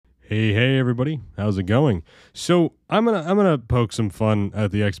Hey everybody. How's it going? So, I'm going to poke some fun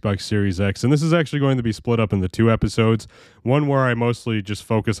at the Xbox Series X, and this is actually going to be split up into two episodes. One where I mostly just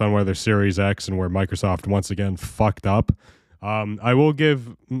focus on whether Series X and where Microsoft once again fucked up. I will give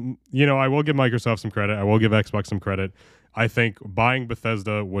I will give Microsoft some credit. I will give Xbox some credit. I think buying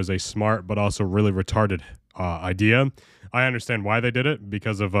Bethesda was a smart but also really retarded idea. I understand why they did it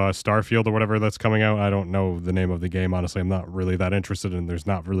because of Starfield or whatever that's coming out. I don't know the name of the game. Honestly, I'm not really that interested, and there's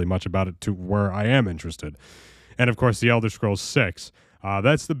not really much about it to where I am interested. And of course, the Elder Scrolls 6.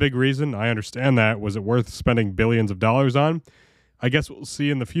 That's the big reason. I understand that. Was it worth spending billions of dollars on? I guess we'll see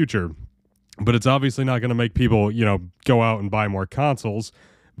in the future. But it's obviously not going to make people, go out and buy more consoles.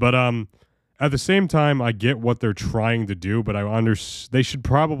 But at the same time, I get what they're trying to do, but they should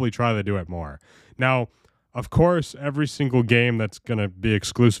probably try to do it more. Now, of course, every single game that's going to be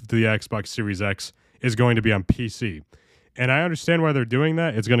exclusive to the Xbox Series X is going to be on PC. And I understand why they're doing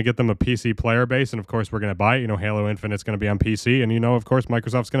that. It's going to get them a PC player base, and of course, we're going to buy it. Halo Infinite's going to be on PC, and of course,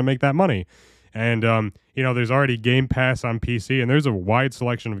 Microsoft's going to make that money. And, there's already Game Pass on PC, and there's a wide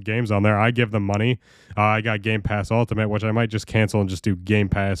selection of games on there. I give them money. I got Game Pass Ultimate, which I might just cancel and just do Game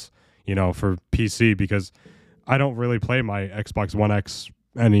Pass, for PC, because I don't really play my Xbox One X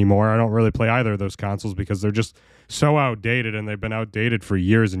anymore. I don't really play either of those consoles because they're just so outdated, and they've been outdated for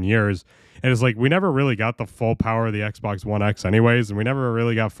years and years. And it's like we never really got the full power of the Xbox One X anyways, and we never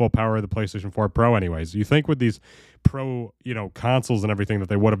really got full power of the PlayStation 4 Pro anyways. You think with these pro, consoles and everything that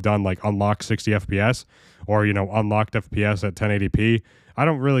they would have done, like unlock 60 FPS or, unlocked FPS at 1080p. I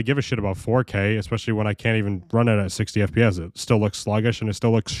don't really give a shit about 4K, especially when I can't even run it at 60 FPS. It still looks sluggish and it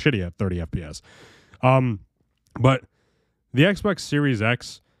still looks shitty at 30 FPS. But the Xbox Series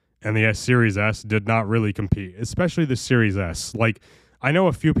X and the Series S did not really compete, especially the Series S. Like, I know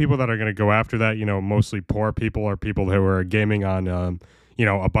a few people that are going to go after that, mostly poor people or people who are gaming on,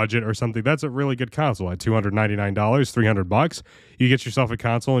 a budget or something. That's a really good console at $299, $300. You get yourself a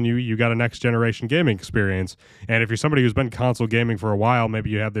console and you got a next generation gaming experience. And if you're somebody who's been console gaming for a while, maybe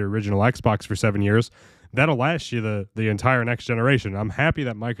you have the original Xbox for 7 years, that'll last you the entire next generation. I'm happy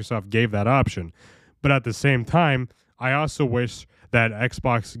that Microsoft gave that option. But at the same time, I also wish that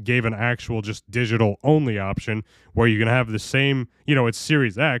Xbox gave an actual just digital only option where you can have the same, it's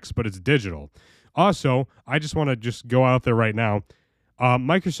Series X, but it's digital. Also, I just want to just go out there right now.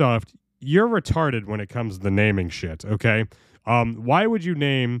 Microsoft, you're retarded when it comes to the naming shit, okay? Why would you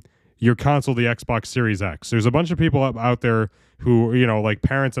name your console the Xbox Series X? There's a bunch of people out there who, like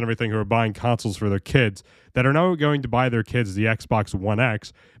parents and everything who are buying consoles for their kids that are now going to buy their kids the Xbox One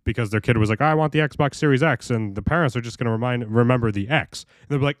X because their kid was like, I want the Xbox Series X, and the parents are just going to remember the X. And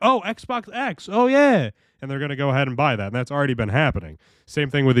they'll be like, oh, Xbox X, oh yeah, and they're going to go ahead and buy that, and that's already been happening. Same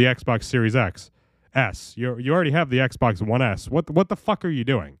thing with the Xbox Series X. You already have the Xbox One S. What the fuck are you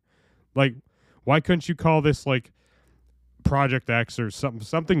doing? Like, why couldn't you call this like Project X or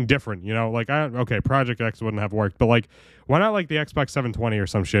something different? Project X wouldn't have worked, but like, why not like the Xbox 720 or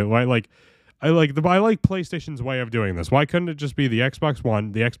some shit? I like PlayStation's way of doing this. Why couldn't it just be the Xbox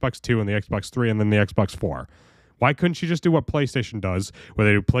One, the Xbox 2, and the Xbox 3, and then the Xbox 4? Why couldn't you just do what PlayStation does, where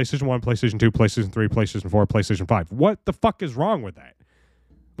they do PlayStation 1, PlayStation 2, PlayStation 3, PlayStation 4, PlayStation 5? What the fuck is wrong with that?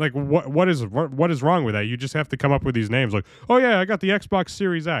 Like, what is wrong with that? You just have to come up with these names like, oh yeah, I got the Xbox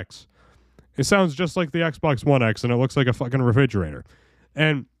Series X. It sounds just like the Xbox One X, and it looks like a fucking refrigerator.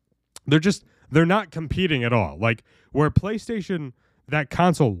 And they're not competing at all. Like, where PlayStation, that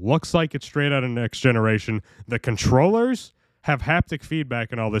console looks like it's straight out of next generation. The controllers have haptic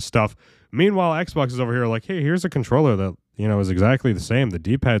feedback and all this stuff. Meanwhile, Xbox is over here like, hey, here's a controller that, is exactly the same. The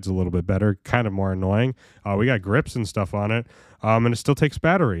D-pad's a little bit better, kind of more annoying. We got grips and stuff on it, and it still takes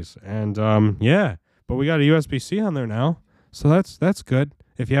batteries. And, but we got a USB-C on there now, so that's good.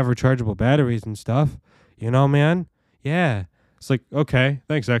 If you have rechargeable batteries and stuff, man. Yeah. It's like, okay,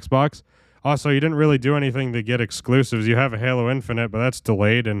 thanks, Xbox. Also, you didn't really do anything to get exclusives. You have a Halo Infinite, but that's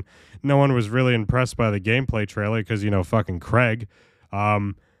delayed, and no one was really impressed by the gameplay trailer because, fucking Craig.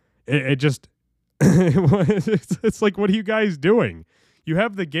 It just... it's like, what are you guys doing? You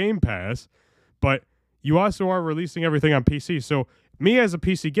have the Game Pass, but you also are releasing everything on PC. So, me as a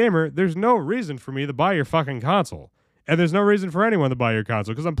PC gamer, there's no reason for me to buy your fucking console. And there's no reason for anyone to buy your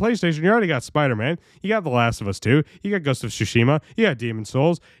console, because on PlayStation, you already got Spider-Man, you got The Last of Us 2, you got Ghost of Tsushima, you got Demon's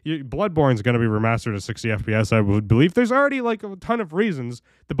Souls, Bloodborne's going to be remastered at 60 FPS, I would believe. There's already like a ton of reasons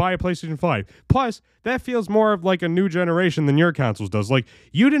to buy a PlayStation 5. Plus, that feels more of like a new generation than your consoles does. Like,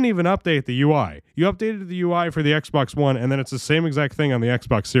 you didn't even update the UI. You updated the UI for the Xbox One, and then it's the same exact thing on the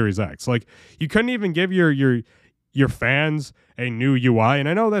Xbox Series X. Like, you couldn't even give your your fans a new UI. And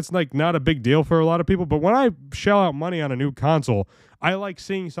I know that's like not a big deal for a lot of people, but when I shell out money on a new console, I like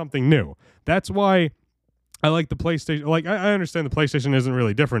seeing something new. That's why I like the PlayStation. Like, I understand the PlayStation isn't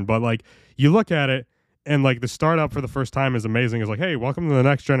really different, but like you look at it and like the startup for the first time is amazing. It's like, hey, welcome to the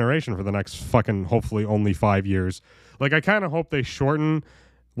next generation for the next fucking hopefully only 5 years. Like, I kind of hope they shorten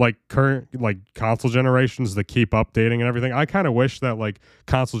like current like console generations to keep updating and everything. I kind of wish that like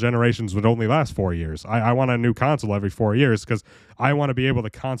console generations would only last 4 years. I want a new console every 4 years because I want to be able to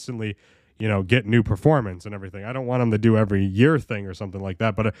constantly, you know, get new performance and everything. I don't want them to do every year thing or something like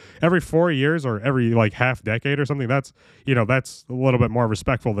that. But every 4 years or every like half decade or something, that's, you know, that's a little bit more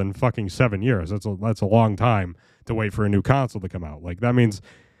respectful than fucking 7 years. That's a long time to wait for a new console to come out. Like, that means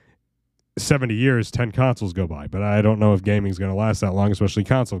 70 years, 10 consoles go by. But I don't know if gaming's going to last that long, especially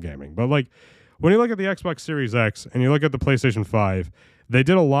console gaming. But like, when you look at the Xbox Series X and you look at the PlayStation 5, they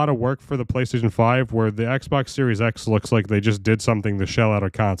did a lot of work for the PlayStation 5 where the Xbox Series X looks like they just did something to shell out a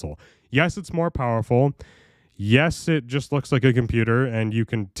console. Yes, it's more powerful. Yes, it just looks like a computer and you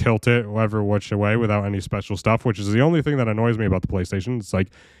can tilt it whatever which way without any special stuff, which is the only thing that annoys me about the PlayStation. It's like,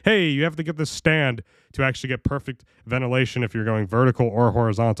 hey, you have to get this stand to actually get perfect ventilation if you're going vertical or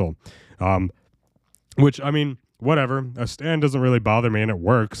horizontal. Which, I mean, whatever. A stand doesn't really bother me and it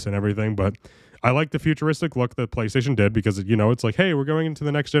works and everything, but I like the futuristic look that PlayStation did because, you know, it's like, hey, we're going into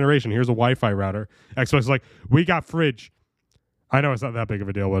the next generation. Here's a Wi-Fi router. Xbox is like, we got fridge. I know it's not that big of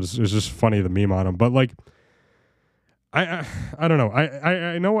a deal, but it's just funny, the meme on them. But like, I don't know.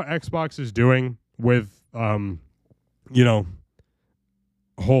 I know what Xbox is doing with, you know,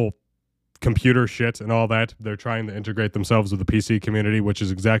 whole computer shit and all that. They're trying to integrate themselves with the PC community, which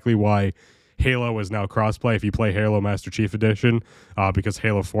is exactly why Halo is now crossplay if you play Halo Master Chief Edition, because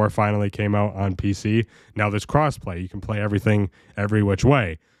Halo 4 finally came out on PC. Now there's crossplay. You can play everything every which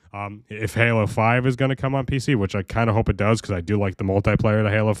way. If Halo 5 is going to come on PC, which I kind of hope it does because I do like the multiplayer to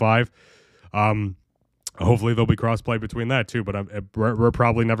Halo 5, hopefully there'll be crossplay between that too, but we're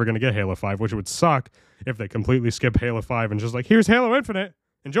probably never going to get Halo 5, which would suck if they completely skip Halo 5 and just like, here's Halo Infinite,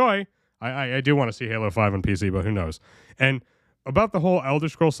 enjoy. I do want to see Halo 5 on PC, but who knows. And about the whole Elder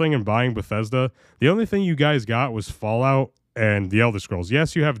Scrolls thing and buying Bethesda, the only thing you guys got was Fallout and the Elder Scrolls.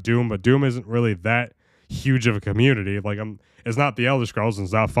 Yes, you have Doom, but Doom isn't really that huge of a community. Like, it's not the Elder Scrolls and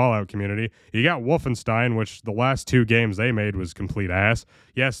it's not Fallout community. You got Wolfenstein, which the last 2 games they made was complete ass.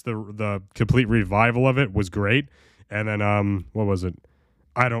 Yes, the complete revival of it was great. And then what was it?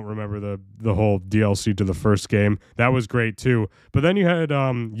 I don't remember the whole DLC to the first game. That was great too. But then you had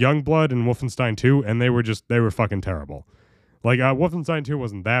Youngblood and Wolfenstein 2, and they were fucking terrible. Like, Wolfenstein 2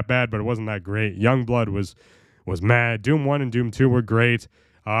 wasn't that bad, but it wasn't that great. Youngblood was mad. Doom 1 and Doom 2 were great.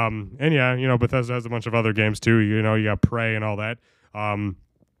 And yeah, you know, Bethesda has a bunch of other games too. You know, you got Prey and all that.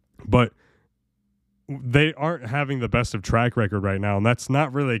 But they aren't having the best of track record right now, and that's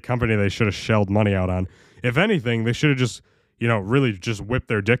not really a company they should have shelled money out on. If anything, they should have just, you know, really just whipped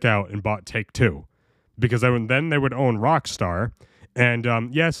their dick out and bought Take-Two, because then they would own Rockstar. And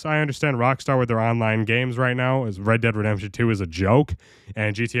yes, I understand Rockstar with their online games right now. Is Red Dead Redemption 2 is a joke,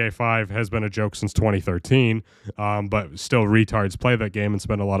 and GTA 5 has been a joke since 2013. But still, retards play that game and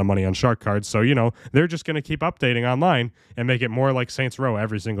spend a lot of money on shark cards. So, you know, they're just going to keep updating online and make it more like Saints Row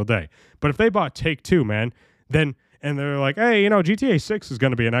every single day. But if they bought Take-Two, man, and they're like, hey, you know, GTA 6 is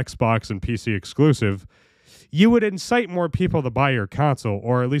going to be an Xbox and PC exclusive, you would incite more people to buy your console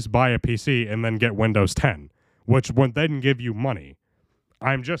or at least buy a PC and then get Windows 10, which would then give you money.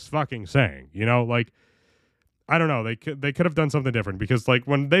 I'm just fucking saying, you know, like, I don't know. They could have done something different, because like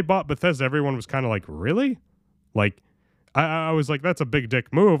when they bought Bethesda, everyone was kind of like, really? Like, I was like, that's a big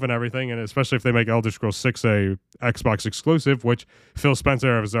dick move and everything. And especially if they make Elder Scrolls 6 a Xbox exclusive, which Phil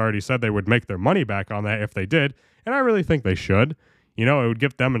Spencer has already said they would make their money back on that if they did. And I really think they should. You know, it would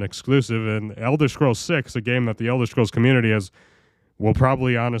give them an exclusive. And Elder Scrolls 6, a game that the Elder Scrolls community will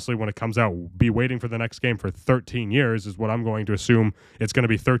probably, honestly, when it comes out, be waiting for the next game for 13 years, is what I'm going to assume. It's going to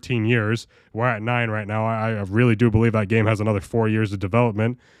be 13 years. We're at 9 right now. I really do believe that game has another 4 years of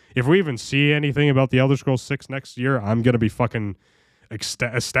development. If we even see anything about the Elder Scrolls 6 next year, I'm going to be fucking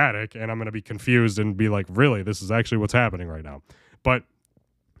ecstatic, and I'm going to be confused and be like, really, this is actually what's happening right now. But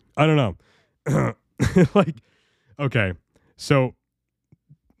I don't know. Like, okay, so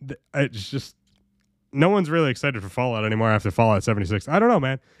it's just... no one's really excited for Fallout anymore after Fallout 76. I don't know,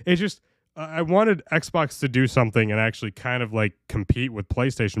 man. It's just, I wanted Xbox to do something and actually kind of like compete with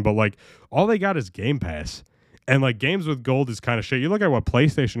PlayStation, but like all they got is Game Pass. And like games with gold is kind of shit. You look at what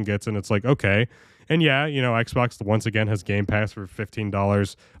PlayStation gets and it's like, okay. And yeah, you know, Xbox once again has Game Pass for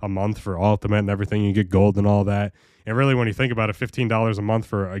 $15 a month for Ultimate and everything. You get gold and all that. And really, when you think about it, $15 a month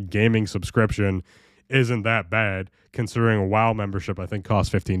for a gaming subscription isn't that bad considering a WoW membership, I think,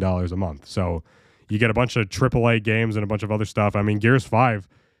 costs $15 a month. So you get a bunch of AAA games and a bunch of other stuff. I mean, Gears 5,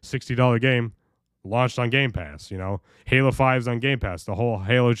 $60 game, launched on Game Pass, you know. Halo 5's on Game Pass. The whole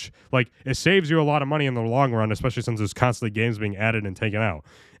Halo, it saves you a lot of money in the long run, especially since there's constantly games being added and taken out.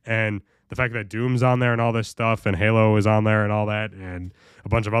 And the fact that Doom's on there and all this stuff, and Halo is on there and all that, and a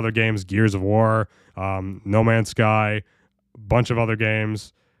bunch of other games, Gears of War, No Man's Sky, a bunch of other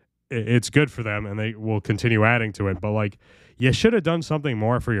games, it's good for them, and they will continue adding to it. But, like, you should have done something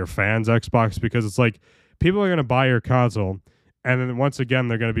more for your fans, Xbox, because it's like people are going to buy your console, and then once again,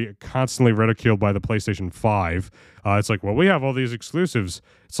 they're going to be constantly ridiculed by the PlayStation 5. It's like, well, we have all these exclusives.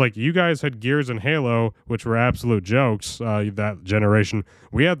 It's like you guys had Gears and Halo, which were absolute jokes that generation.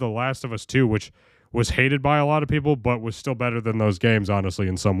 We had The Last of Us 2, which was hated by a lot of people, but was still better than those games, honestly,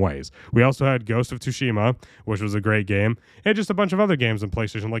 in some ways. We also had Ghost of Tsushima, which was a great game, and just a bunch of other games on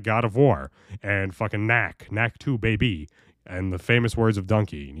PlayStation, like God of War, and fucking Knack 2, baby, and the famous words of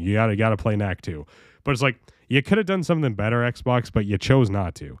Donkey. You gotta play Knack 2. But it's like, you could have done something better, Xbox, but you chose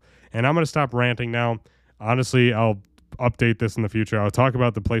not to. And I'm going to stop ranting now. Honestly, I'll update this in the future. I'll talk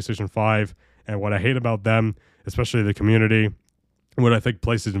about the PlayStation 5 and what I hate about them, especially the community, what I think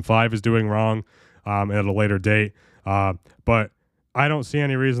PlayStation 5 is doing wrong at a later date. But I don't see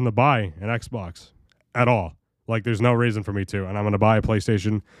any reason to buy an Xbox at all. Like, there's no reason for me to. And I'm going to buy a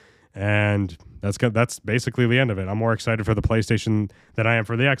PlayStation, and that's basically the end of it. I'm more excited for the PlayStation than I am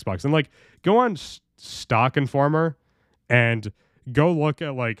for the Xbox. And, like, go on Stock Informer and go look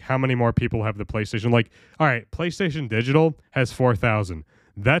at, like, how many more people have the PlayStation. Like, all right, PlayStation Digital has 4,000.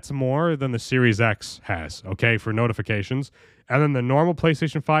 That's more than the Series X has, okay, for notifications. And then the normal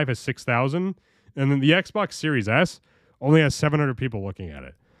PlayStation 5 has 6,000. And then the Xbox Series S only has 700 people looking at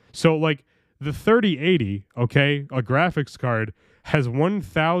it. So, like, the 3080, okay, a graphics card, has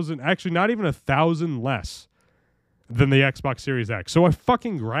 1,000, actually not even 1,000 less than the Xbox Series X. So a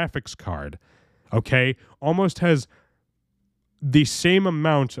fucking graphics card, okay, almost has the same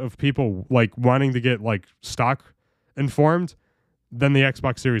amount of people, like, wanting to get, like, stock informed than the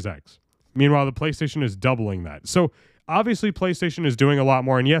Xbox Series X. Meanwhile, the PlayStation is doubling that. So obviously PlayStation is doing a lot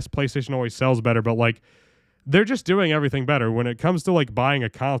more, and yes, PlayStation always sells better, but, like, they're just doing everything better. When it comes to, like, buying a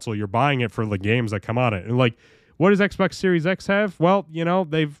console, you're buying it for the games that come on it. And, like, what does Xbox Series X have? Well, you know,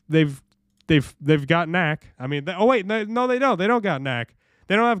 they've got Knack. I mean, no, they don't. They don't got Knack.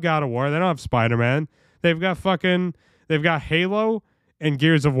 They don't have God of War. They don't have Spider-Man. They've got Halo and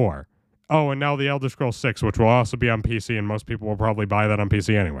Gears of War. Oh, and now the Elder Scrolls 6, which will also be on PC, and most people will probably buy that on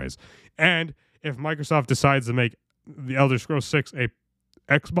PC anyways. And if Microsoft decides to make the Elder Scrolls 6 a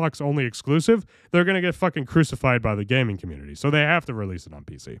Xbox-only exclusive, they're going to get fucking crucified by the gaming community. So they have to release it on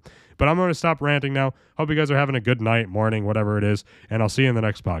PC. But I'm going to stop ranting now. Hope you guys are having a good night, morning, whatever it is, and I'll see you in the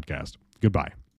next podcast. Goodbye.